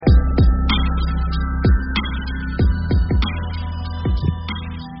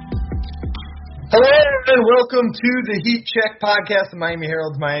And welcome to the Heat Check podcast, the Miami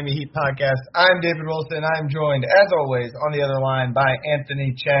Herald's Miami Heat podcast. I'm David Wilson. I'm joined, as always, on the other line by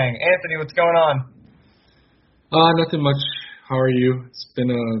Anthony Chang. Anthony, what's going on? Nothing much. How are you? It's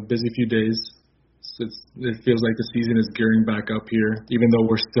been a busy few days. It feels like the season is gearing back up here, even though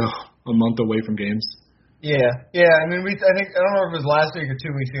we're still a month away from games. Yeah. I mean, I don't know if it was last week or 2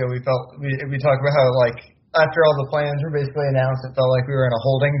 weeks ago. We talked about how after all the plans were basically announced, it felt like we were in a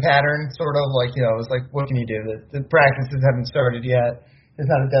holding pattern, sort of it was like, what can you do? The practices haven't started yet.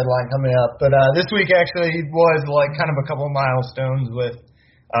 There's not a deadline coming up. But this week actually was kind of a couple of milestones with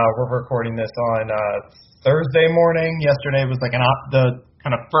we're recording this on Thursday morning. Yesterday was the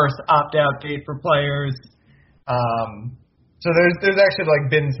kind of first opt-out date for players. So there's actually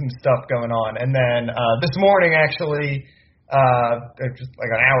been some stuff going on. And then this morning actually, just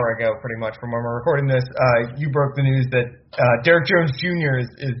an hour ago, pretty much from when we're recording this, you broke the news that Derrick Jones Jr. is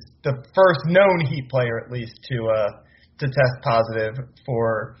the first known Heat player, at least, to test positive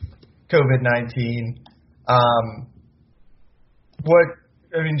for COVID-19.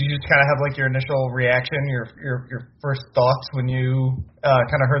 Do you just kind of have your initial reaction, your first thoughts when you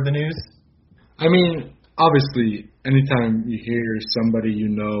kind of heard the news? I mean, obviously, anytime you hear somebody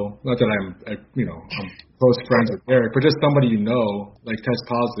not that I'm close friends with Derrick, but just somebody test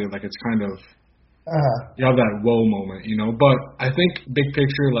positive, it's kind of you have that whoa moment, But I think big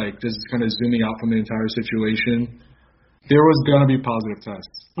picture, just kind of zooming out from the entire situation, there was gonna be positive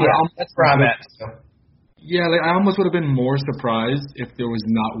tests. Yeah, that's where I'm at. So. Yeah, I almost would have been more surprised if there was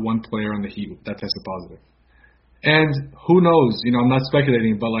not one player on the Heat that tested positive. And who knows? I'm not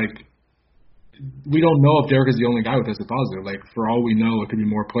speculating, but we don't know if Derrick is the only guy who tested positive. For all we know, it could be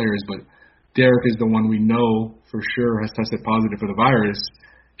more players, but Derrick is the one we know for sure has tested positive for the virus.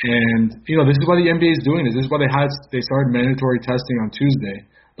 And, this is why the NBA is doing this. This is why they started mandatory testing on Tuesday.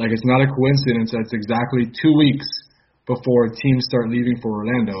 It's not a coincidence that it's exactly 2 weeks before teams start leaving for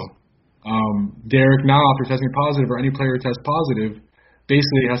Orlando. Derrick now, after testing positive, or any player who tests positive,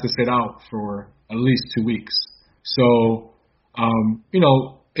 basically has to sit out for at least 2 weeks. So,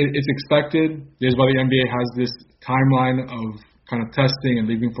 it's expected. This is why the NBA has this timeline of kind of testing and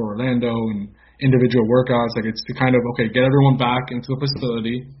leaving for Orlando and individual workouts. It's to kind of, get everyone back into the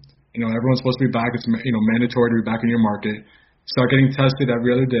facility. Everyone's supposed to be back. It's, mandatory to be back in your market. Start getting tested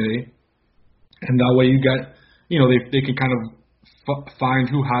every other day. And that way you get, they can kind of find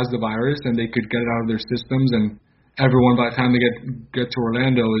who has the virus and they could get it out of their systems. And everyone, by the time they get to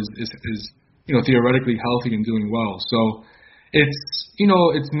Orlando, is theoretically healthy and doing well. So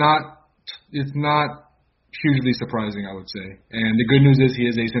it's not hugely surprising, I would say. And the good news is he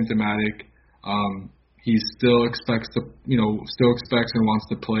is asymptomatic. He still expects and wants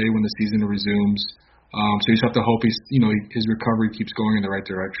to play when the season resumes. So you just have to hope his recovery keeps going in the right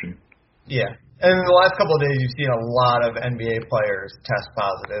direction. Yeah. And in the last couple of days, you've seen a lot of NBA players test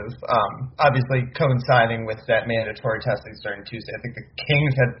positive, obviously coinciding with that mandatory testing starting Tuesday. I think the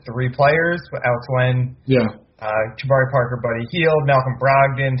Kings had 3 players, Alex Len, Jabari Parker, Buddy Hield, Malcolm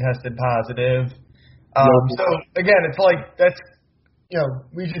Brogdon tested positive. So again, it's that's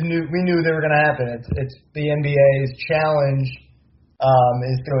we knew they were going to happen. It's the NBA's challenge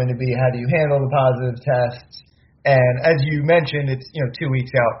is going to be how do you handle the positive tests, and as you mentioned, it's 2 weeks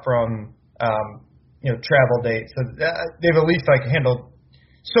out from travel dates. So they've at least handled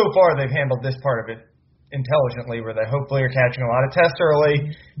so far. They've handled this part of it intelligently, where they hopefully are catching a lot of tests early.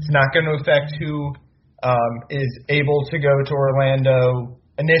 It's not going to affect who is able to go to Orlando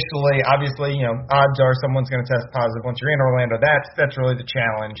initially. Obviously, odds are someone's going to test positive once you're in Orlando. That's really the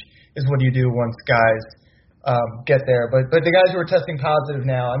challenge, is what do you do once guys get there. But the guys who are testing positive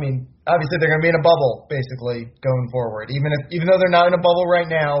now, I mean, obviously they're going to be in a bubble basically going forward. Even though they're not in a bubble right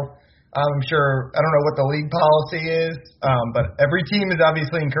now, I'm sure, I don't know what the league policy is, but every team is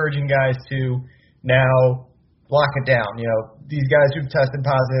obviously encouraging guys to now lock it down. These guys who've tested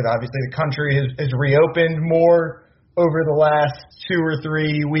positive, obviously the country has reopened more over the last 2 or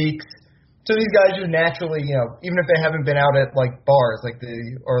 3 weeks. So these guys just naturally, even if they haven't been out at bars, like the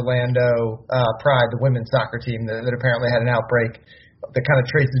Orlando Pride, the women's soccer team that apparently had an outbreak that kind of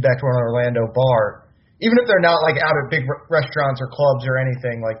traces back to an Orlando bar, even if they're not out at big restaurants or clubs or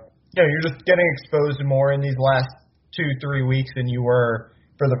anything, you're just getting exposed more in these last 2-3 weeks than you were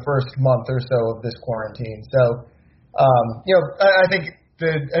for the first month or so of this quarantine. So, I think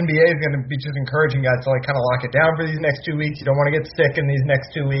the NBA is going to be just encouraging guys to kind of lock it down for these next 2 weeks. You don't want to get sick in these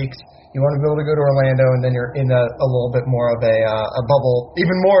next 2 weeks. You want to be able to go to Orlando, and then you're in a little bit more of a bubble,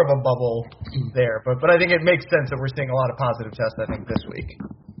 even more of a bubble there. But I think it makes sense that we're seeing a lot of positive tests, I think, this week.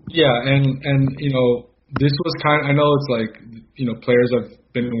 Yeah, and this was I know it's players have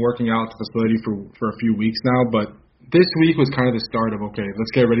been working out at the facility for a few weeks now, but this week was kind of the start of, okay,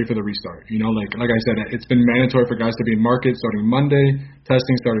 let's get ready for the restart. Like I said, it's been mandatory for guys to be in market starting Monday.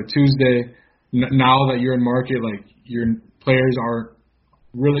 Testing started Tuesday. Now that you're in market, like your players are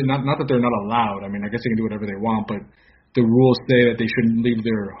really not that they're not allowed. I mean, I guess they can do whatever they want, but the rules say that they shouldn't leave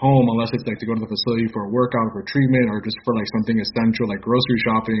their home unless it's like to go to the facility for a workout, for treatment, or just for like something essential like grocery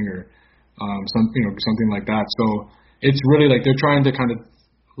shopping or something like that. So it's really like they're trying to kind of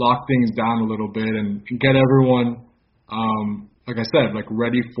lock things down a little bit and get everyone, like I said, like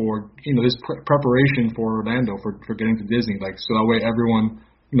ready for this preparation for Orlando for getting to Disney. Like so that way everyone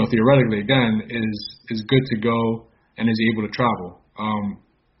theoretically again is good to go and is able to travel.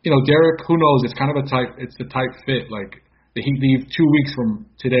 Derek, who knows? It's kind of a tight fit. Like he leave 2 weeks from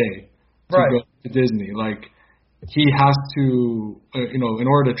today to go to Disney. Like he has to, in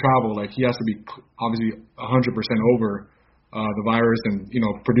order to travel, like he has to be obviously 100% over the virus and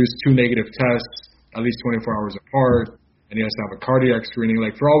produce 2 negative tests at least 24 hours apart, and he has to have a cardiac screening.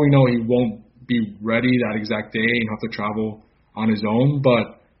 Like for all we know, he won't be ready that exact day and have to travel on his own.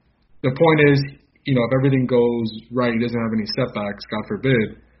 But the point is, if everything goes right, he doesn't have any setbacks, God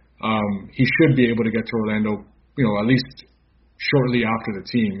forbid. He should be able to get to Orlando, at least shortly after the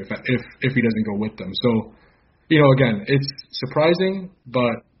team, if he doesn't go with them. So, again, it's surprising,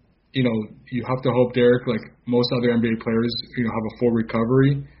 but you have to hope Derek, like most other NBA players, have a full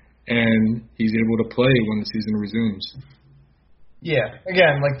recovery and he's able to play when the season resumes. Yeah,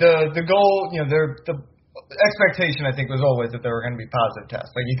 again, like the goal, the expectation I think was always that there were going to be positive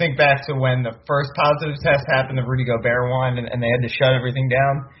tests. Like you think back to when the first positive test happened, the Rudy Gobert one, and they had to shut everything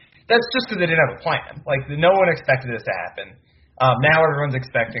down. That's just because they didn't have a plan. Like no one expected this to happen. Now everyone's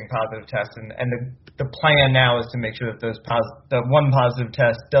expecting positive tests, and the plan now is to make sure that the one positive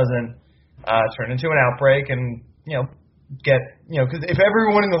test doesn't turn into an outbreak, and because if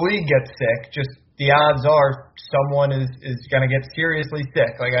everyone in the league gets sick, just the odds are someone is going to get seriously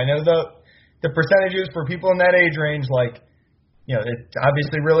sick. Like I know the percentages for people in that age range, like it's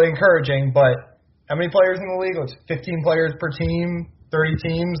obviously really encouraging, but how many players in the league? It's 15 players per team, 30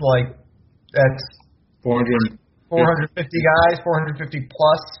 teams, like that's 450 guys, 450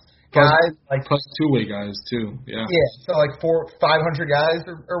 plus guys, like plus two-way guys too. Yeah. Yeah. So like 500 guys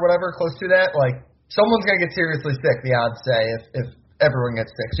or whatever, close to that. Like someone's gonna get seriously sick. The odds say if everyone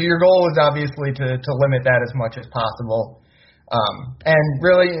gets sick. So your goal is obviously to limit that as much as possible. And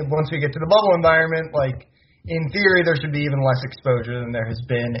really, once we get to the bubble environment, like in theory, there should be even less exposure than there has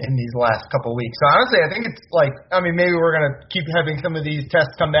been in these last couple weeks. So honestly, I think it's like, maybe we're going to keep having some of these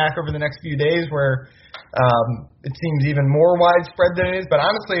tests come back over the next few days where it seems even more widespread than it is. But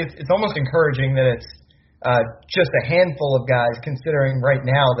honestly, it's almost encouraging that it's just a handful of guys, considering right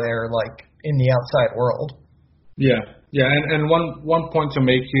now they're like in the outside world. Yeah. And one point to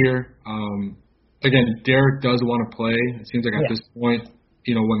make here, again, Derek does want to play. It seems like at this point,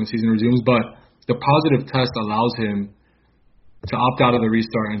 when the season resumes, but the positive test allows him to opt out of the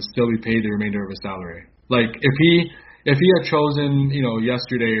restart and still be paid the remainder of his salary. Like if he had chosen,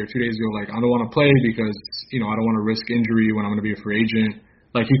 yesterday or 2 days ago, like I don't want to play because, I don't want to risk injury when I'm going to be a free agent.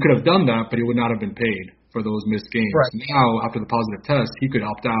 Like he could have done that, but he would not have been paid for those missed games. Right. Now, after the positive test, he could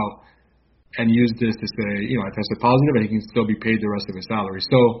opt out and use this to say, I tested positive and he can still be paid the rest of his salary.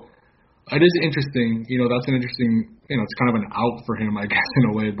 So it is interesting. That's an interesting, it's kind of an out for him, I guess,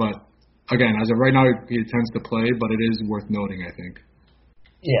 in a way, but again, as of right now, he tends to play, but it is worth noting, I think.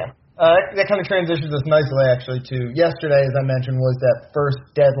 Yeah. That kind of transitions us nicely, actually, to yesterday, as I mentioned, was that first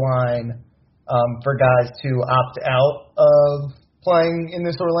deadline for guys to opt out of playing in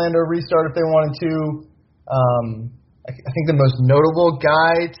this Orlando restart if they wanted to. I think the most notable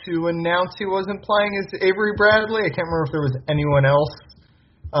guy to announce he wasn't playing is Avery Bradley. I can't remember if there was anyone else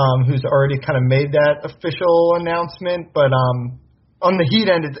who's already kind of made that official announcement, but on the Heat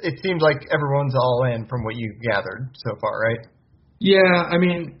end, it seems like everyone's all in from what you've gathered so far, right? Yeah,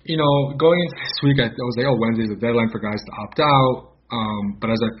 going into this week, I was like, Wednesday's the deadline for guys to opt out. But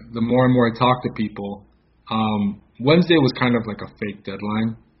the more and more I talk to people, Wednesday was kind of like a fake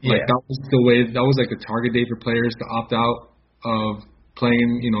deadline. Yeah. Like that was like the target date for players to opt out of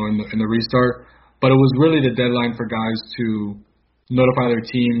playing, in the restart. But it was really the deadline for guys to notify their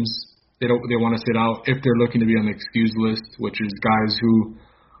teams they want to sit out if they're looking to be on the excused list, which is guys who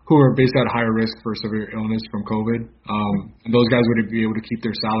are basically at higher risk for severe illness from COVID. And those guys would be able to keep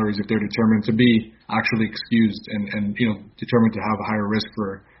their salaries if they're determined to be actually excused and determined to have a higher risk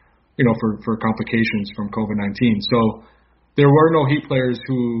for complications from COVID-19. So there were no Heat players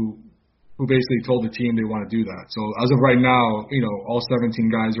who basically told the team they want to do that. So as of right now, all 17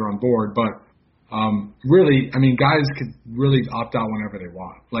 guys are on board, but Really, I mean, guys could really opt out whenever they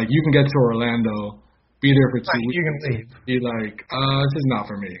want. Like, you can get to Orlando, be there for 2 weeks. You can leave. Be like, this is not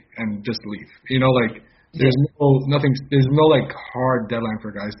for me, and just leave. You know, like, there's no like hard deadline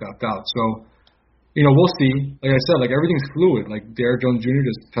for guys to opt out. So, you know, we'll see. Like I said, like, everything's fluid. Like, Derrick Jones Jr.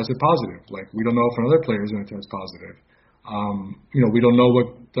 just tested positive. Like, we don't know if another player is going to test positive. You know, we don't know what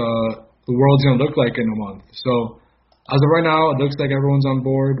the world's going to look like in a month. So, as of right now, it looks like everyone's on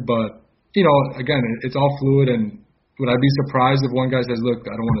board, but you know, again, it's all fluid, and would I be surprised if one guy says, look,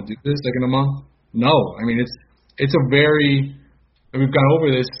 I don't want to do this, like, in a month? No. I mean, it's a very, and we've gone over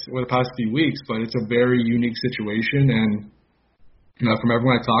this over the past few weeks, but it's a very unique situation, and, you know, from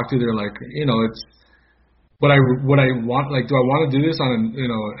everyone I talk to, they're like, you know, it's, what I want, like, do I want to do this you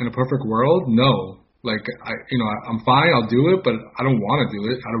know, in a perfect world? No. Like, I'm fine, I'll do it, but I don't want to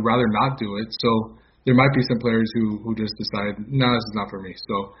do it. I'd rather not do it, so there might be some players who just decide, no, this is not for me.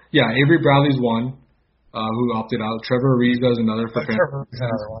 So, yeah, Avery Bradley's one who opted out. Trevor Ariza is another for Trevor is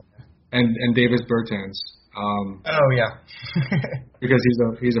another one. And Davis Bertans. Yeah. Because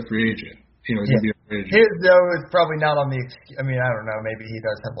he's a free agent. You know, he's going to be a free agent. His, though, is probably not on the I mean, I don't know. Maybe he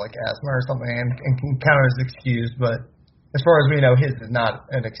does have, like, asthma or something and can count as excused. But as far as we know, his is not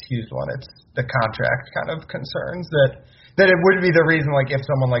an excused one. It's the contract kind of concerns that it would be the reason, like, if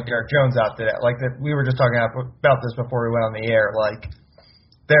someone like Derrick Jones opted out, like, that we were just talking about this before we went on the air, like,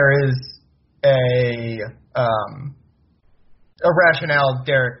 there is a rationale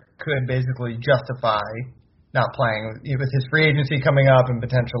Derrick could basically justify not playing with his free agency coming up and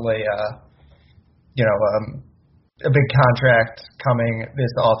potentially, a big contract coming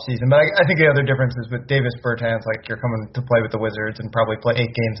this offseason. But I think the other difference is with Davis Bertans, like, you're coming to play with the Wizards and probably play 8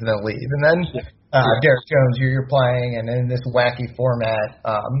 games and then leave. And then Derrick Jones, you're playing, and in this wacky format,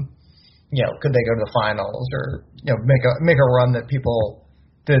 could they go to the finals or, make a run that people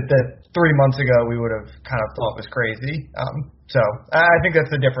that 3 months ago we would have kind of thought was crazy. So I think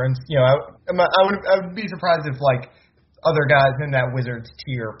that's the difference. You know, I would be surprised if, like, other guys in that Wizards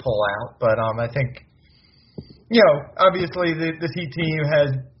tier pull out. But I think, obviously this Heat team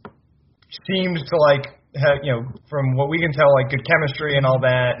seems to, like, have, from what we can tell, like, good chemistry and all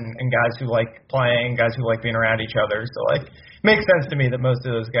that, and guys who like playing, guys who like being around each other. So, like, makes sense to me that most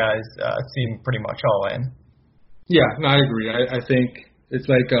of those guys seem pretty much all in. Yeah, no, I agree. I think it's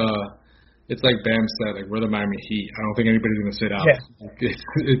like Bam said, like, we're the Miami Heat. I don't think anybody's going to sit out. Yeah.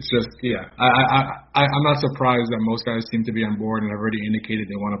 It's just, yeah. I'm not surprised that most guys seem to be on board and have already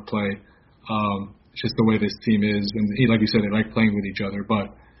indicated they want to play. It's just the way this team is, and like you said, they like playing with each other.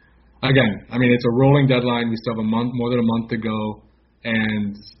 But again, I mean, it's a rolling deadline. We still have more than a month to go,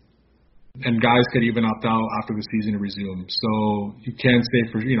 and guys could even opt out after the season resumes. So you can't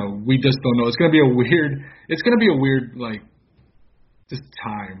say we just don't know. It's gonna be a weird like just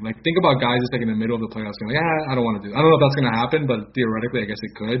time. Like, think about guys just like in the middle of the playoffs going, I don't want to do it. I don't know if that's gonna happen, but theoretically, I guess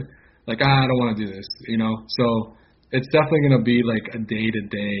it could. Like, I don't want to do this. So it's definitely gonna be like a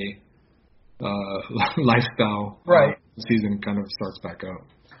day-to-day lifestyle. Right. The season kind of starts back up.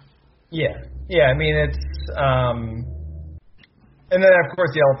 Yeah. I mean, it's and then of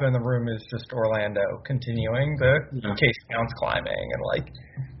course the elephant in the room is just Orlando continuing the case counts climbing, and, like,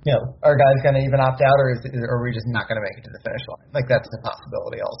 are guys going to even opt out, or are we just not going to make it to the finish line? Like, that's a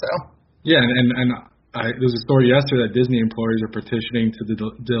possibility also. Yeah, and there was a story yesterday that Disney employees are petitioning to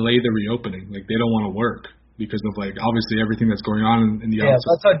delay the reopening. Like, they don't want to work because of, like, obviously everything that's going on in the outside. Yeah,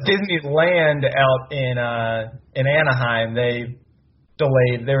 that's how Disneyland out in Anaheim, they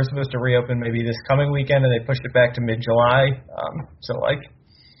delayed. They were supposed to reopen maybe this coming weekend, and they pushed it back to mid-July. So, like,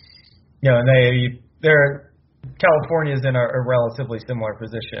 and they're California's in a relatively similar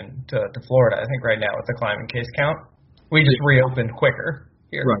position to Florida, I think, right now with the climbing case count. We just reopened quicker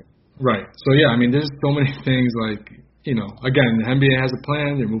here. Right. So, yeah, I mean, there's so many things, like, again, the NBA has a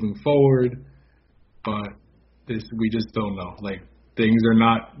plan. They're moving forward, but we just don't know. Like, things are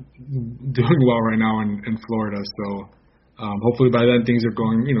not doing well right now in Florida, so hopefully by then things are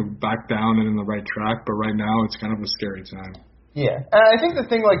going, back down and in the right track. But right now it's kind of a scary time. Yeah, and I think the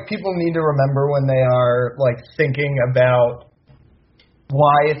thing, like, people need to remember when they are, like, thinking about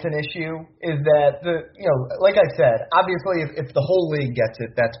why it's an issue is that like I said, obviously if the whole league gets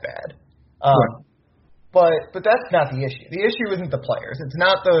it, that's bad. Right. But that's not the issue. The issue isn't the players. It's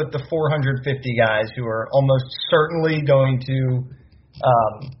not the 450 guys who are almost certainly going to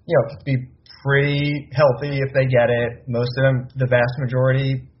be pretty healthy if they get it. Most of them, the vast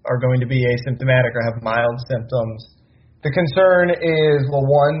majority, are going to be asymptomatic or have mild symptoms. The concern is, well,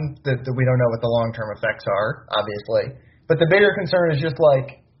 one, that we don't know what the long-term effects are, obviously. But the bigger concern is just,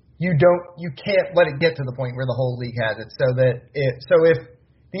 like, you can't let it get to the point where the whole league has it. So if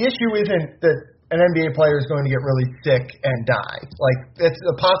the issue isn't that an NBA player is going to get really sick and die. Like, it's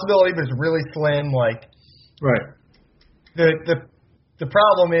a possibility, but it's really slim. Like, right. The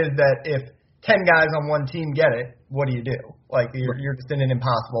problem is that if 10 guys on one team get it, what do you do? Like, you're just in an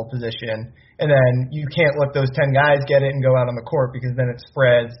impossible position, and then you can't let those 10 guys get it and go out on the court because then it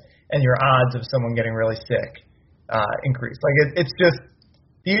spreads, and your odds of someone getting really sick increase. Like, it's just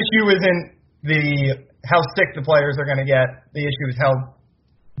the issue isn't how sick the players are going to get. The issue is how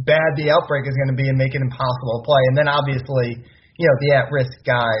bad the outbreak is going to be and make it impossible to play. And then obviously, the at-risk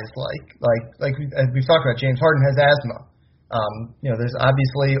guys like we've talked about, James Harden has asthma. There's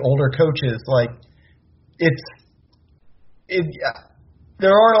obviously older coaches. Like,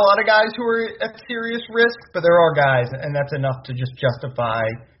 there aren't a lot of guys who are at serious risk, but there are guys, and that's enough to just justify,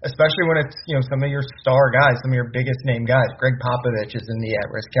 especially when it's some of your star guys, some of your biggest name guys. Greg Popovich is in the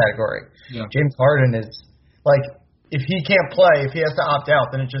at-risk category. Yeah. James Harden is like, if he can't play, if he has to opt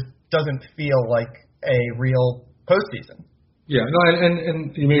out, then it just doesn't feel like a real postseason. Yeah, no,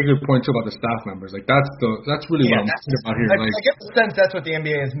 and you made a good point too about the staff members. Like, that's really what I'm talking about here. I get the sense that's what the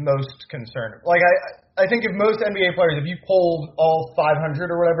NBA is most concerned. Like, I think if most NBA players, if you polled all 500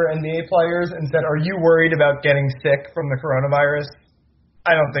 or whatever NBA players and said, "Are you worried about getting sick from the coronavirus?"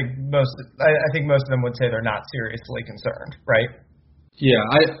 I think most of them would say they're not seriously concerned, right? Yeah,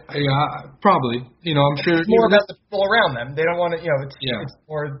 I probably. I'm sure it's more about the people around them. They don't want to. It's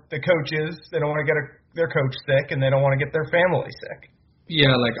more the coaches. They don't want to get their coach sick, and they don't want to get their family sick.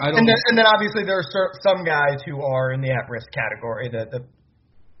 Yeah, like I don't. And then obviously there are some guys who are in the at-risk category that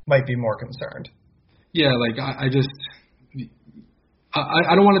might be more concerned. Yeah, like I just.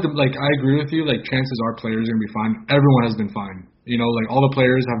 I don't want to, like, I agree with you. Like, chances are players are going to be fine. Everyone has been fine. Like, all the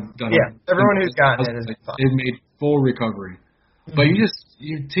players have done. Yeah, everyone who's gotten it has been fine. They've made full recovery. But you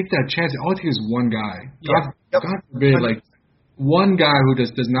take that chance. All it takes is one guy. God forbid, like, one guy who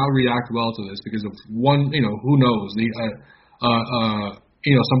just does not react well to this because of one, who knows,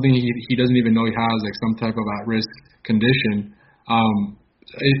 something he doesn't even know he has, like some type of at-risk condition.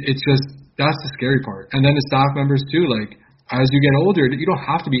 It's just, that's the scary part. And then the staff members too, like, as you get older, you don't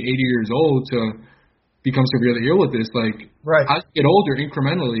have to be 80 years old to become severely ill with this. Like, as you get older,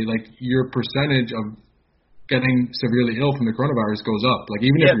 incrementally, like, your percentage of getting severely ill from the coronavirus goes up. Like,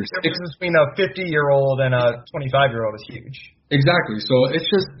 even if you're the difference between a 50-year-old and a 25-year-old is huge. Exactly. So it's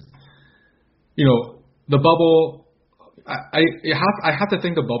just, the bubble. I have to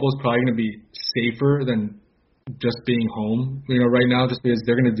think the bubble is probably going to be safer than just being home. Right now, just because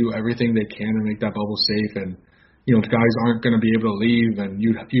they're going to do everything they can to make that bubble safe, and guys aren't going to be able to leave, and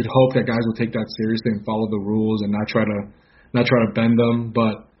you'd hope that guys will take that seriously and follow the rules and not try to bend them.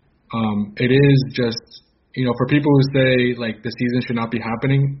 But it is just. For people who say, like, the season should not be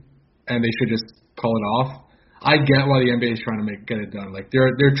happening and they should just call it off, I get why the NBA is trying to get it done. Like,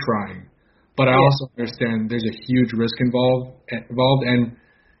 they're trying. But I also understand there's a huge risk involved, and,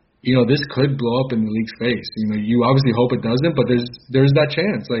 this could blow up in the league's face. You obviously hope it doesn't, but there's that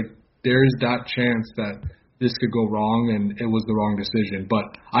chance. Like, there's that chance that this could go wrong and it was the wrong decision. But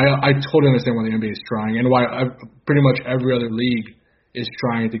I totally understand why the NBA is trying and why pretty much every other league is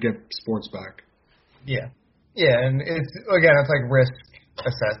trying to get sports back. Yeah. Yeah, and it's like risk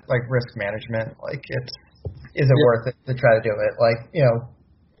risk management. Like, is it worth it to try to do it? Like,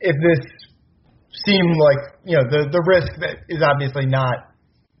 if this seemed like, the risk that is obviously not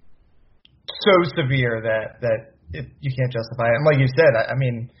so severe that you can't justify it. And like you said, I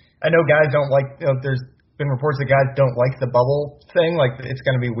mean, I know guys don't like, there's been reports that guys don't like the bubble thing. Like, it's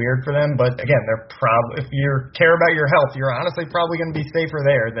going to be weird for them. But again, they're if you care about your health, you're honestly probably going to be safer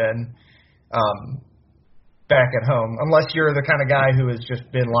there than back at home, unless you're the kind of guy who has just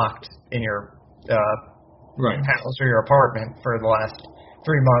been locked in your house or your apartment for the last 3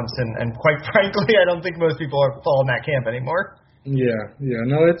 months, and quite frankly, I don't think most people fall in that camp anymore. Yeah,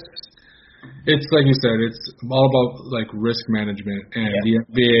 no, it's like you said, it's all about, like, risk management, and the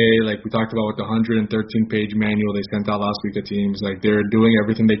NBA, like we talked about with the 113-page manual they sent out last week to teams, like, they're doing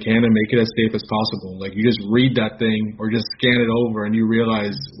everything they can to make it as safe as possible. Like, you just read that thing or just scan it over and you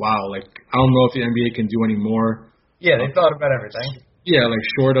realize, wow, like, I don't know if the NBA can do any more. Yeah, they thought about everything. Yeah, like,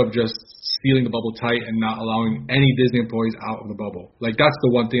 short of just sealing the bubble tight and not allowing any Disney employees out of the bubble. Like, that's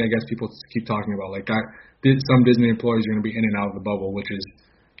the one thing I guess people keep talking about. Like, some Disney employees are going to be in and out of the bubble, which is,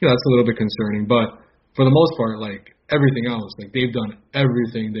 that's a little bit concerning. But for the most part, like, everything else, like, they've done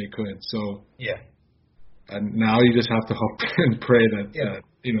everything they could. So and now you just have to hope and pray that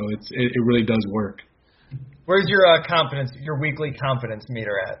it really does work. Where's your your weekly confidence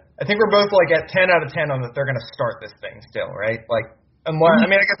meter at? I think we're both, like, at 10 out of 10 on that they're going to start this thing still, right? Like, unless, I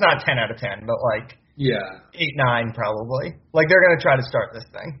mean, I guess not 10 out of 10, but, like, 8, 9 probably. Like, they're going to try to start this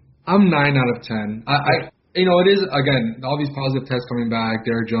thing. I'm 9 out of 10. It is, again, all these positive tests coming back.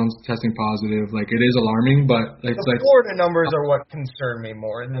 Derrick Jones testing positive. Like, it is alarming, but it's the Florida numbers are what concern me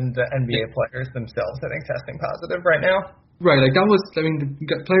more than the NBA players themselves, I think, testing positive right now. Right, like that was,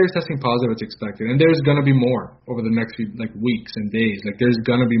 players testing positive, it's expected. And there's going to be more over the next few, weeks and days. Like, there's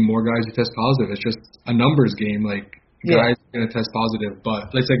going to be more guys who test positive. It's just a numbers game. Like, guys are going to test positive. But,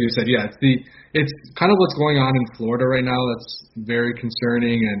 like you said, it's kind of what's going on in Florida right now that's very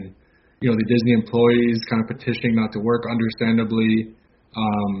concerning. And, the Disney employees kind of petitioning not to work, understandably.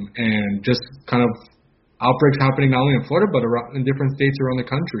 And just kind of outbreaks happening not only in Florida, but in different states around the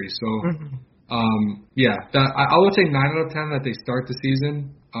country. So, I would say 9 out of 10 that they start the season.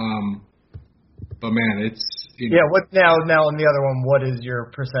 But man, it's What now on the other one? What is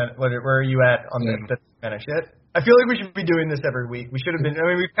your percent? Where are you at on the finish it? I feel like we should be doing this every week. We should have been. I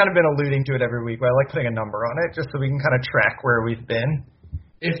mean, we've kind of been alluding to it every week, but I like putting a number on it just so we can kind of track where we've been.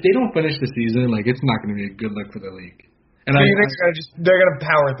 If they don't finish the season, it's not going to be a good look for the league. And so you think they're going to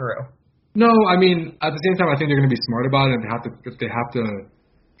power through? No, I mean at the same time, I think they're going to be smart about it. And if they have to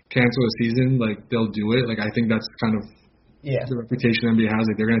cancel the season, they'll do it. I think that's kind of the reputation NBA has.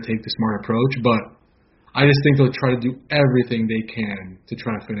 They're going to take the smart approach, but I just think they'll try to do everything they can to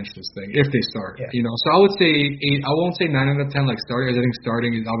try to finish this thing if they start. So I would say 8. I won't say 9 out of 10 starting. I think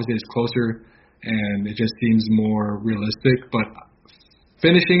starting is obviously closer, and it just seems more realistic. But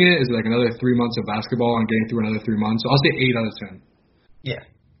finishing it is another 3 months of basketball and getting through another 3 months. So I'll say 8 out of 10.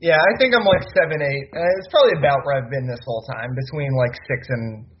 Yeah, I think I'm 7, 8. It's probably about where I've been this whole time, between 6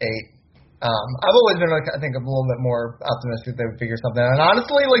 and 8. I've always been I think a little bit more optimistic they would figure something out. And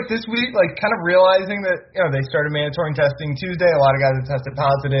honestly, this week, kind of realizing that they started mandatory testing Tuesday. A lot of guys have tested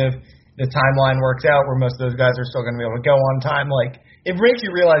positive. The timeline works out where most of those guys are still going to be able to go on time. It makes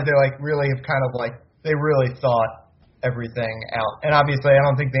you realize they really have kind of they really thought everything out. And obviously, I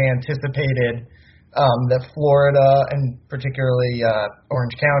don't think they anticipated that Florida and particularly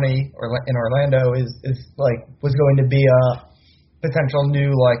Orange County or in Orlando was going to be a potential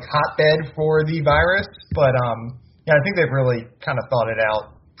new hotbed for the virus. But I think they've really kind of thought it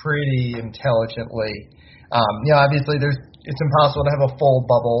out pretty intelligently. Obviously it's impossible to have a full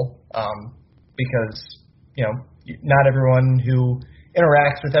bubble because not everyone who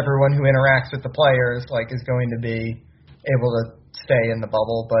interacts with everyone who interacts with the players is going to be able to stay in the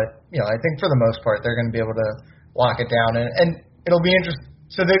bubble, but I think for the most part they're going to be able to lock it down, and it'll be interesting.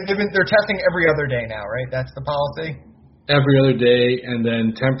 So they're testing every other day now, right? That's the policy. Every other day, and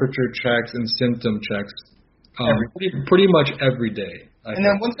then temperature checks and symptom checks, pretty much every day. And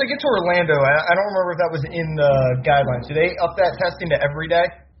then once they get to Orlando, I don't remember if that was in the guidelines. Do they up that testing to every day?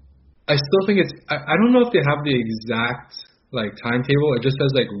 I still think it's. I don't know if they have the exact timetable. It just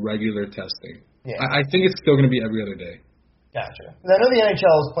says regular testing. Yeah. I think it's still going to be every other day. Gotcha. I know the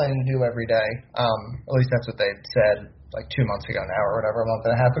NHL is planning to do every day. At least that's what they said 2 months ago now or whatever, a month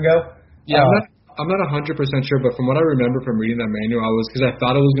and a half ago. Yeah, I'm not 100% sure, but from what I remember from reading that manual, because I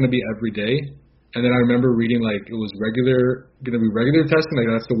thought it was going to be every day, and then I remember reading it was going to be regular testing,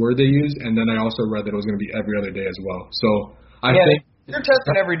 that's the word they use, and then I also read that it was going to be every other day as well. So I think if you're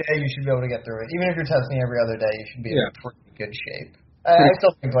testing every day, you should be able to get through it. Even if you're testing every other day, you should be in pretty good shape. I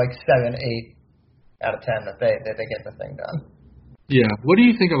still think 7, 8 out of 10 that they get the thing done. Yeah. What do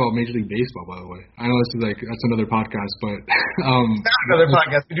you think about Major League Baseball, by the way? I know this is that's another podcast, but not another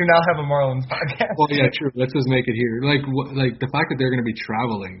podcast. We do not have a Marlins podcast. Well, yeah, true. Let's just make it here. The fact that they're going to be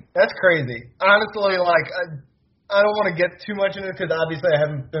traveling. That's crazy. Honestly, I don't want to get too much into it because obviously I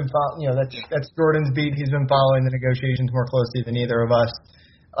haven't been following. That's Jordan's beat. He's been following the negotiations more closely than either of us.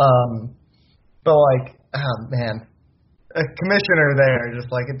 But oh man. A commissioner there, just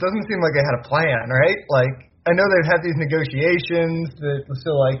it doesn't seem like they had a plan, right? I know they've had these negotiations that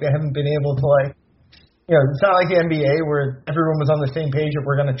still they haven't been able to it's not like the NBA where everyone was on the same page that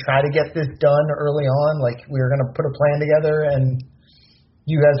we're going to try to get this done early on. We were going to put a plan together and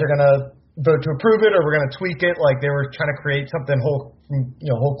you guys are going to vote to approve it or we're going to tweak it. They were trying to create something whole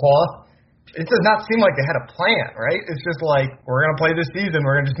cloth. It does not seem like they had a plan, right? It's just we're going to play this season.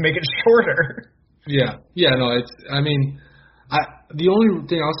 We're going to just make it shorter. Yeah, no, the only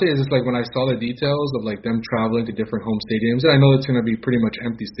thing I'll say is when I saw the details of them traveling to different home stadiums, and I know it's going to be pretty much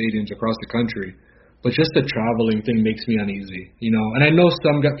empty stadiums across the country, but just the traveling thing makes me uneasy, And I know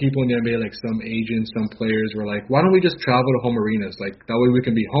some got people in the NBA, some agents, some players were why don't we just travel to home arenas? That way we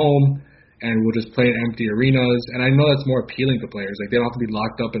can be home and we'll just play in empty arenas. And I know that's more appealing to players. They don't have to be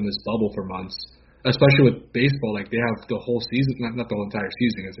locked up in this bubble for months. Especially with baseball, they have the whole season, not the whole entire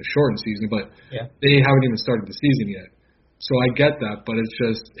season, it's a shortened season, but they haven't even started the season yet. So I get that, but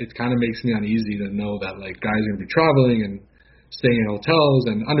it kind of makes me uneasy to know that guys are going to be traveling and staying in hotels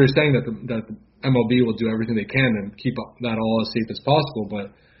and understanding that the MLB will do everything they can and keep that all as safe as possible.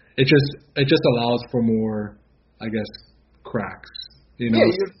 But it just allows for more, I guess, cracks. You know? Yeah,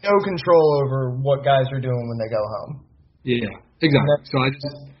 you have no control over what guys are doing when they go home. Yeah, exactly. So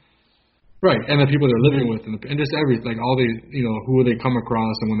right, and the people they're living with, and just everything, like all the, who they come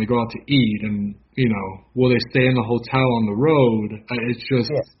across, and when they go out to eat, and will they stay in the hotel on the road? It's just.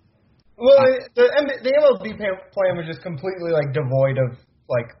 Yeah. Well, the MLB plan was just completely like devoid of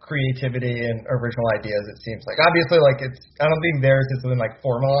like creativity and original ideas. It seems like obviously like I don't think theirs has been like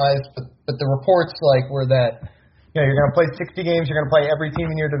formalized, but the reports like were that. You're going to play 60 games. You're going to play every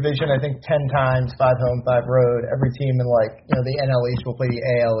team in your division, I think, 10 times, 5 home, 5 road. Every team in, the NL East will play the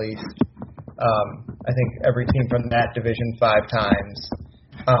AL East. I think every team from that division 5 times.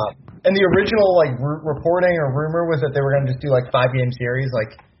 And the original, reporting or rumor was that they were going to just do, 5-game series.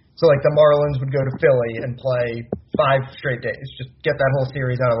 So the Marlins would go to Philly and play 5 straight days. Just get that whole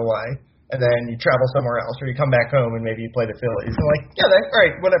series out of the way. And then you travel somewhere else, or you come back home and maybe you play the Phillies. And all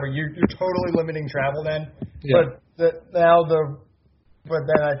right, whatever. You're totally limiting travel then. Yeah. But then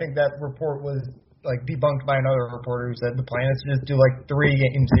I think that report was debunked by another reporter who said the plan is to just do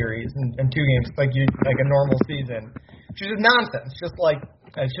 3-game series and 2 games, like a normal season, which is just nonsense.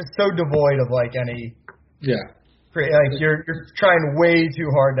 It's just so devoid of any. Yeah. You're trying way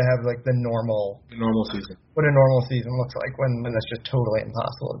too hard to have the normal season. What a normal season looks like when that's just totally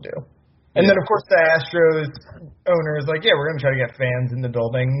impossible to do. And then, of course, the Astros owner is we're going to try to get fans in the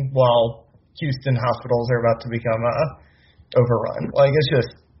building while Houston hospitals are about to become overrun. It's just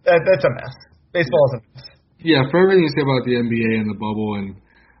that's a mess. Baseball is a mess. Yeah, for everything you say about the NBA and the bubble, and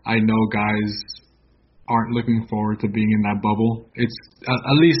I know guys aren't looking forward to being in that bubble. It's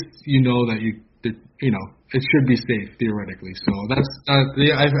at least that it should be safe theoretically. So that's I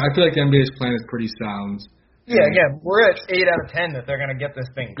feel like the NBA's plan is pretty sound. Yeah, again, we're at 8 out of 10 that they're going to get this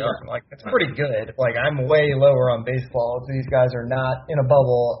thing done. It's pretty good. I'm way lower on baseball. These guys are not in a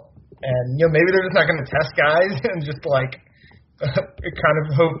bubble, and maybe they're just not going to test guys and just kind of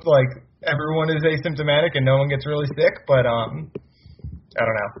hope everyone is asymptomatic and no one gets really sick. But I don't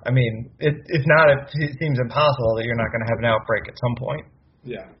know. I mean, if not, it seems impossible that you're not going to have an outbreak at some point.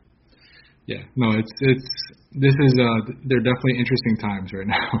 Yeah. Yeah. No, they're definitely interesting times right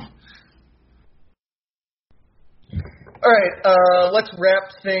now. All right, let's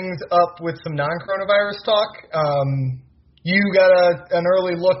wrap things up with some non-coronavirus talk. You got an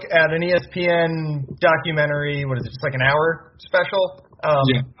early look at an ESPN documentary. What is it? Just an hour special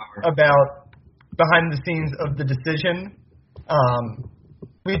about behind the scenes of the decision.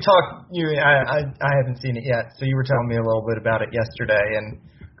 We talked. I haven't seen it yet, so you were telling me a little bit about it yesterday, and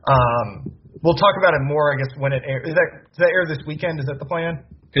we'll talk about it more. I guess when it airs. Does that air this weekend? Is that the plan?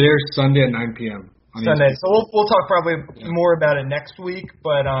 It airs Sunday at 9 p.m. Sunday. So we'll talk probably more about it next week.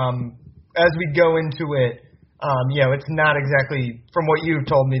 But as we go into it, it's not exactly from what you've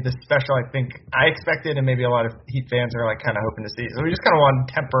told me the special I expected, and maybe a lot of Heat fans are kind of hoping to see. So we just kind of want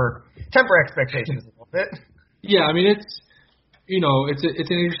to temper expectations a little bit. Yeah, I mean it's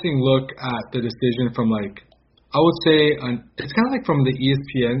an interesting look at the decision from I would say it's kind of from the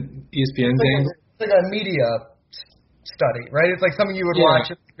ESPN's angle. It's like a media study, right? It's something you would watch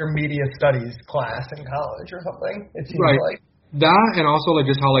in your media studies class in college or something. It seems right. That, and also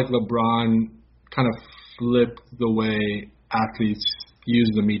just how LeBron kind of flipped the way athletes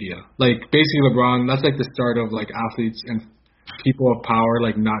use the media. Basically LeBron, that's the start of athletes and people of power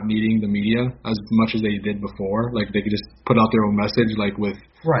not needing the media as much as they did before. They could just put out their own message with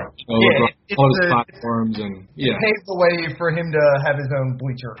right. All his platforms and It paved the way for him to have his own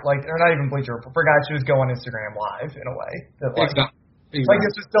bleacher, or not even bleacher, for guys to just go on Instagram Live in a way. That, exactly. This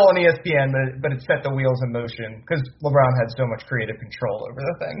was still on ESPN, but it set the wheels in motion because LeBron had so much creative control over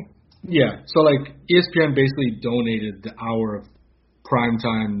the thing. Yeah, so ESPN basically donated the hour of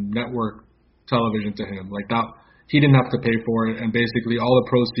primetime network television to him. That he didn't have to pay for it, and basically all the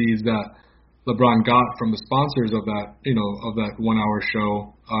proceeds that LeBron got from the sponsors of that, of that 1 hour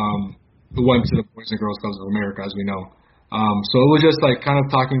show, went to the Boys and Girls Clubs of America, as we know. So it was just kind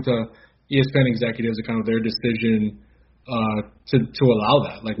of talking to ESPN executives and kind of their decision to allow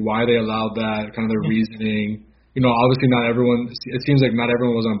that, why they allowed that, kind of their reasoning. Obviously not everyone. It seems like not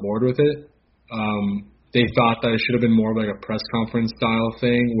everyone was on board with it. They thought that it should have been more of a press conference style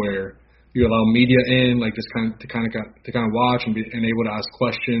thing where you allow media in, just to kind of watch and be able to ask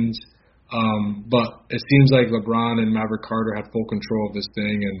questions. But it seems like LeBron and Maverick Carter had full control of this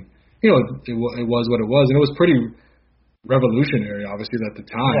thing, and it was what it was, and it was pretty revolutionary, obviously at the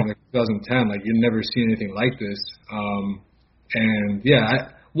time, 2010. You'd never seen anything like this.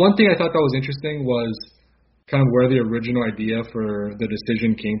 One thing I thought that was interesting was kind of where the original idea for the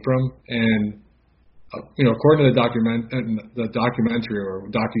decision came from. And according to the documentary or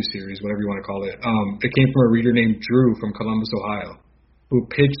docu-series, whatever you want to call it, it came from a reader named Drew from Columbus, Ohio, who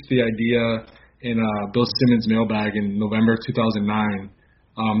pitched the idea in Bill Simmons' mailbag in November 2009.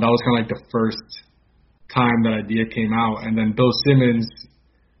 That was kind of like the first time that idea came out. And then Bill Simmons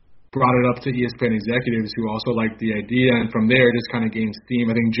brought it up to ESPN executives who also liked the idea. And from there, it just kind of gained steam.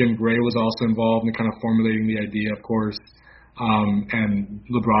 I think Jim Gray was also involved in kind of formulating the idea, of course. And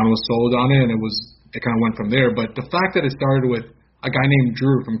LeBron was sold on it, and it kind of went from there. But the fact that it started with a guy named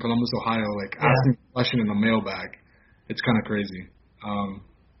Drew from Columbus, Ohio, asking a question in a mailbag, it's kind of crazy.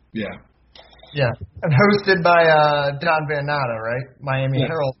 Yeah. Yeah. And hosted by Don Van Natta, right? Miami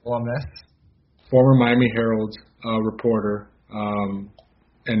Herald alumnus. Former Miami Herald reporter,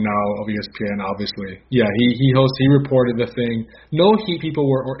 and now of ESPN, obviously. Yeah, he reported the thing. No Heat people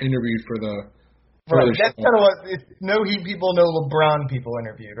were interviewed for the Right, that's kind of what no Heat people, no LeBron people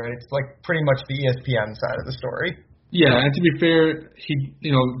interviewed, right? It's like pretty much the ESPN side of the story. Yeah, and to be fair,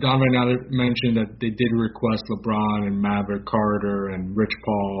 Don Van Natta mentioned that they did request LeBron and Maverick Carter and Rich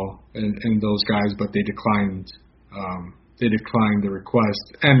Paul and those guys, but they declined. They declined the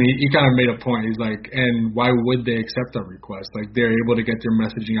request, and he kind of made a point. He's like, and why would they accept that request? Like, they're able to get their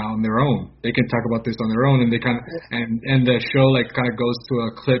messaging out on their own. They can talk about this on their own, and they kind of and the show kind of goes to a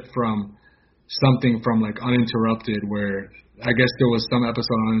clip from something from Uninterrupted, where I guess there was some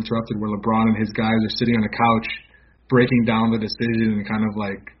episode on Uninterrupted where LeBron and his guys are sitting on a couch breaking down the decision and kind of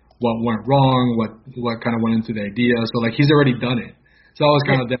what went wrong, what kind of went into the idea. So he's already done it. So that was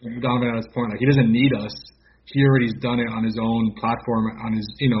kind of Don Van Natta's point. He doesn't need us. He already's done it on his own platform, on his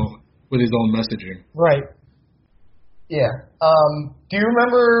with his own messaging. Right. Yeah. Do you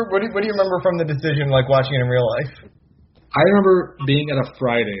remember what do you remember from the decision, watching it in real life? I remember being at a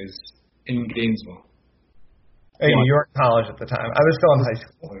Fridays in Gainesville. Hey, you were in college at the time. I was still in high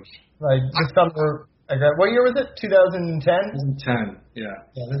school. The summer. What year was it? 2010? 2010, yeah.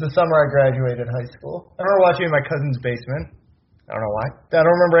 Yeah, this is the summer I graduated high school. I remember watching it in my cousin's basement. I don't know why. I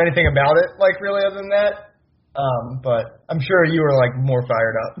don't remember anything about it, really, other than that. But I'm sure you were, more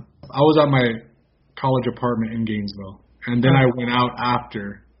fired up. I was at my college apartment in Gainesville, and then I went out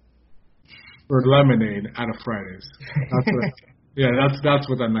after for lemonade at a Fridays. That's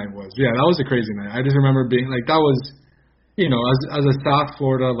what that night was. Yeah, that was a crazy night. I just remember being, that was, as a South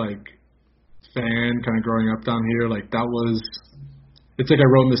Florida, fan kind of growing up down here, that was, it's I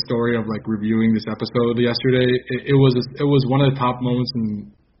wrote in the story of reviewing this episode yesterday. It was one of the top moments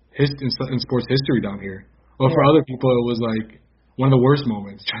in sports history down here. Well, for other people, it was one of the worst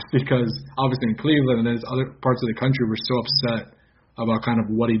moments, just because obviously in Cleveland and then other parts of the country were so upset about kind of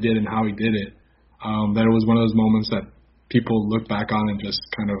what he did and how he did it, that it was one of those moments that people look back on and just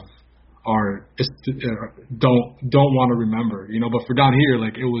kind of don't want to remember, But for down here,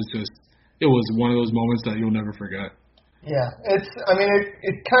 it was one of those moments that you'll never forget. Yeah, it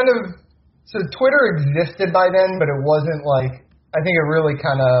kind of, so Twitter existed by then, but it wasn't I think it really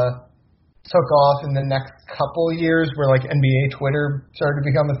kind of took off in the next couple of years where NBA Twitter started to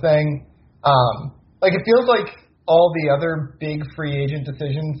become a thing. It feels like all the other big free agent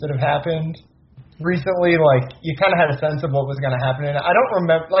decisions that have happened recently, you kind of had a sense of what was going to happen. And I don't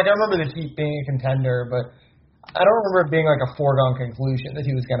remember, I remember the Heat being a contender, but I don't remember it being a foregone conclusion that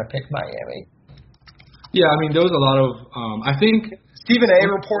he was going to pick Miami. Yeah, there was a lot of, I think... Stephen A.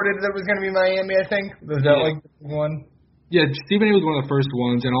 reported that it was going to be Miami, I think. Was that the one? Yeah, Stephen A. was one of the first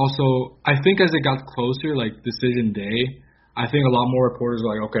ones. And also, I think as it got closer, decision day, I think a lot more reporters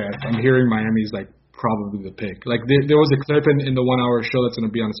were okay, I'm hearing Miami's, probably the pick. There was a clip in the 1 hour show that's going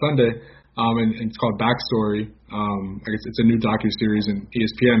to be on Sunday, and it's called Backstory. I guess it's a new docu-series in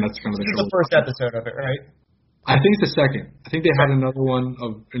ESPN. That's kind of the first episode of it, right? I think it's the second. I think they had another one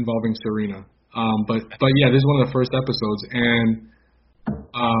involving Serena. But yeah, this is one of the first episodes, and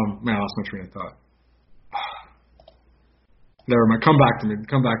man, I lost my train of thought. Never mind. Come back to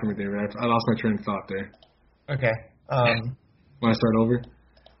me, David. I lost my train of thought there. Okay. Want to start over?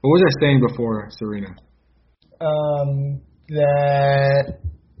 What was I saying before Serena?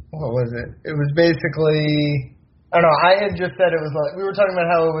 What was it? It was basically, I don't know. I had just said it was we were talking about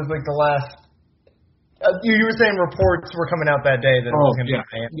how it was the last. You were saying reports were coming out that day that it was going to be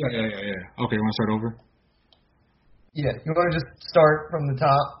Miami. Yeah. Okay, you want to start over? Yeah, you want to just start from the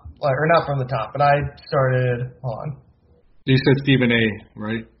top, or not from the top, but I started. Hold on. You said Stephen A.,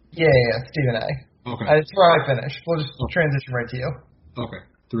 right? Yeah, Stephen A. Okay. That's where I finished. We'll just transition right to you. Okay.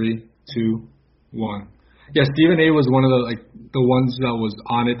 3, 2, 1. Yeah, Stephen A. was one of the ones that was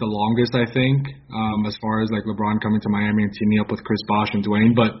on it the longest, I think, as far as like LeBron coming to Miami and teaming up with Chris Bosh and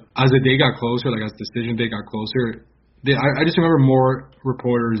Dwayne. But as the day got closer, like as decision day got closer, I just remember more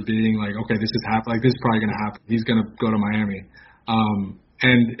reporters being like, okay, this is this is probably gonna happen. He's gonna go to Miami.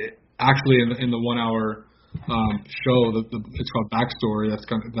 And actually, in the 1 hour show, it's called Backstory. That's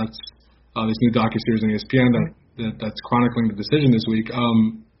this new docuseries on ESPN that's chronicling the decision this week.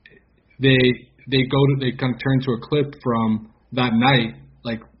 They kind of turn to a clip from that night,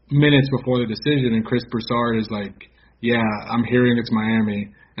 like minutes before the decision, and Chris Broussard is like, yeah, I'm hearing it's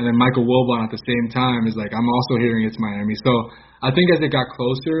Miami. And then Michael Wilbon at the same time is like, I'm also hearing it's Miami. So I think as it got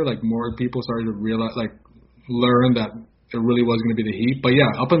closer, like more people started to realize, like learn that it really was going to be the Heat. But yeah,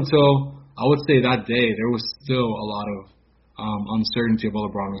 up until I would say that day, there was still a lot of uncertainty of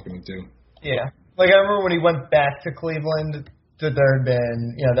what LeBron was going to do. Yeah. Like I remember when he went back to Cleveland, that there had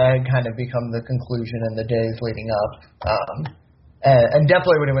been, that had kind of become the conclusion in the days leading up. And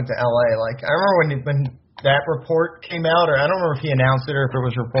definitely when he went to LA, like I remember when that report came out, or I don't remember if he announced it or if it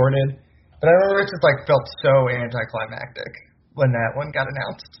was reported, but I remember it just like felt so anticlimactic when that one got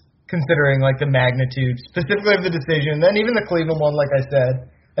announced, considering like the magnitude specifically of the decision. Then even the Cleveland one, like I said,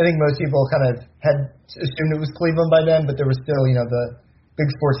 I think most people kind of had assumed it was Cleveland by then, but there was still, the big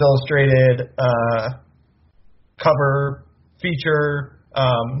Sports Illustrated cover feature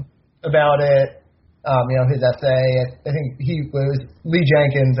about it. His essay. I think he was Lee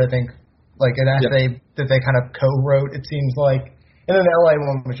Jenkins. I think like an essay that they kind of co-wrote. It seems like, and then the LA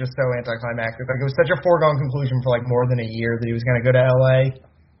one was just so anticlimactic. Like it was such a foregone conclusion for like more than a year that he was going to go to LA,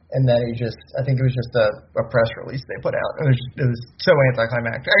 and then I think it was just a press release they put out. It was so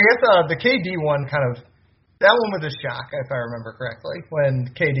anticlimactic. I guess the KD one that one was a shock if I remember correctly when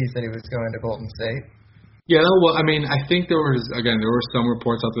KD said he was going to Golden State. Yeah, well, I mean, I think there were some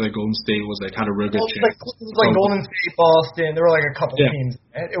reports out there that Golden State had a real good chance. It was like Golden State, Boston. There were like a couple teams.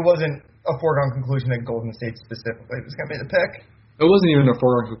 It wasn't a foregone conclusion that Golden State specifically was going to be the pick. It wasn't even a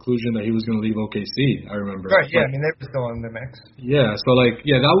foregone conclusion that he was going to leave OKC. I remember. Right. Yeah. I mean, they were still in the mix. Yeah. So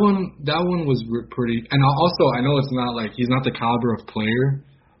that one was pretty. And also, I know it's not like he's not the caliber of player,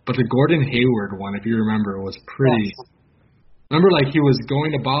 but the Gordon Hayward one, if you remember, was pretty. Yes. Remember, like he was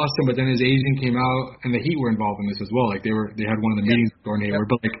going to Boston, but then his agent came out, and the Heat were involved in this as well. Like they had one of the meetings with Gordon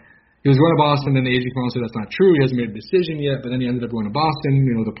Hayward, but like he was going to Boston, then the agent came out and said that's not true. He hasn't made a decision yet, but then he ended up going to Boston.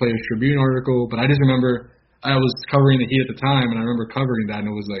 The Players Tribune article. But I just remember I was covering the Heat at the time, and I remember covering that,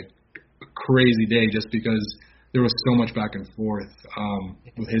 and it was like a crazy day just because there was so much back and forth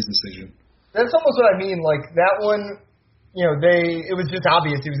with his decision. That's almost what I mean. Like that one. It was just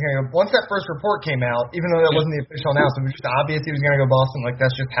obvious he was going to go. Once that first report came out, even though that wasn't the official announcement, it was just obvious he was going to go Boston. Like,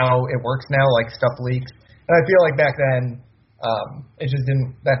 that's just how it works now. Like, stuff leaks. And I feel like back then,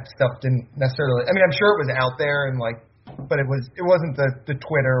 that stuff didn't necessarily, I mean, I'm sure it was out there, but it wasn't the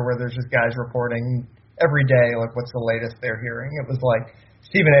Twitter where there's just guys reporting every day, like, what's the latest they're hearing. It was like,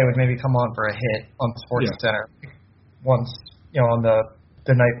 Stephen A. would maybe come on for a hit on Sports Center once, on the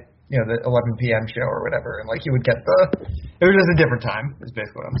night, the 11 p.m. show or whatever, and like he would get it was just a different time, is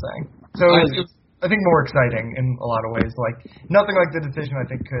basically what I'm saying. So it was, I think, more exciting in a lot of ways. Like nothing like the decision I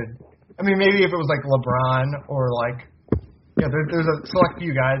think maybe if it was like LeBron or like, there's a select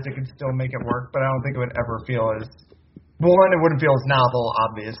few guys that could still make it work, but I don't think it would ever feel as, it wouldn't feel as novel,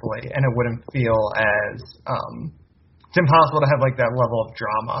 obviously, and it wouldn't feel as, it's impossible to have like that level of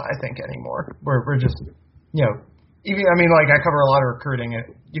drama, I think, anymore. We're just, even, I cover a lot of recruiting.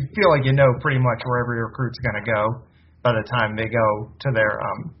 You feel like pretty much where every recruit's going to go by the time they go to their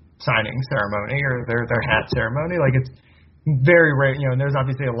signing ceremony or their hat ceremony. Like, it's very rare, and there's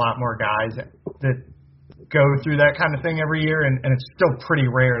obviously a lot more guys that go through that kind of thing every year, and it's still pretty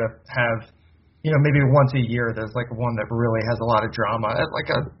rare to have, maybe once a year there's, like, one that really has a lot of drama at,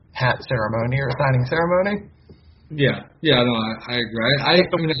 like, a hat ceremony or a signing ceremony. Yeah, no, I agree.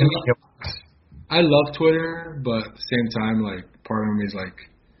 I love Twitter, but at the same time, like, part of me is like,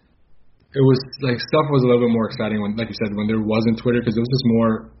 it was like stuff was a little bit more exciting when, like you said, when there wasn't Twitter, because it was just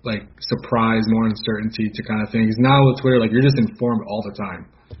more like surprise, more uncertainty to kind of things. Now with Twitter, like you're just informed all the time.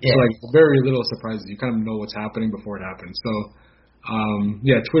 Yeah. So like very little surprises. You kind of know what's happening before it happens. So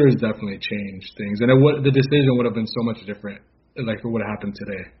Twitter's definitely changed things, and the decision would have been so much different, like what would have happened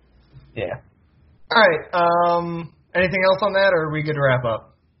today. Yeah. All right. Anything else on that, or are we good to wrap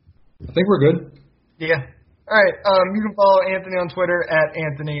up? I think we're good. Yeah. All right. You can follow Anthony on Twitter at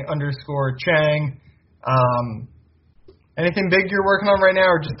Anthony_Chang. Anything big you're working on right now,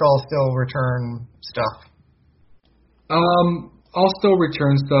 or just all still return stuff? I'll still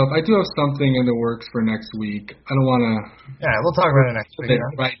return stuff. I do have something in the works for next week. I don't want to. Yeah, we'll talk about it next week.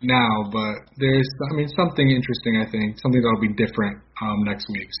 Right now, but there's, something interesting. I think something that'll be different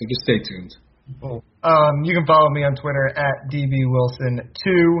next week. So just stay tuned. Cool. You can follow me on Twitter at dbwilson2.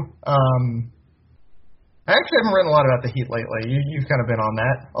 I actually haven't written a lot about the Heat lately. You've kind of been on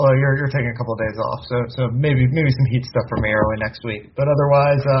that, although you're taking a couple of days off. So maybe some Heat stuff from me early next week. But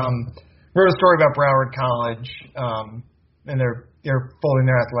otherwise, wrote a story about Broward College. And they're folding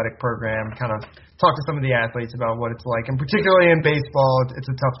their athletic program, kind of talk to some of the athletes about what it's like. And particularly in baseball, it's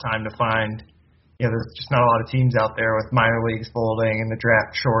a tough time to find. There's just not a lot of teams out there with minor leagues folding and the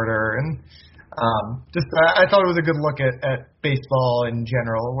draft shorter. And I thought it was a good look at baseball in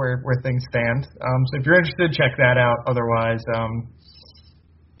general, where things stand. So if you're interested, check that out. Otherwise,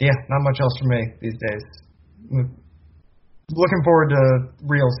 not much else for me these days. Looking forward to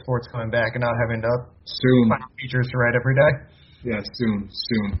real sports coming back and not having to find features to write every day. Yeah, soon.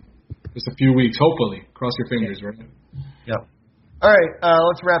 Just a few weeks, hopefully. Cross your fingers, right? Yep. All right,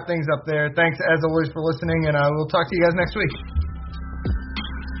 let's wrap things up there. Thanks, as always, for listening, and we'll talk to you guys next week.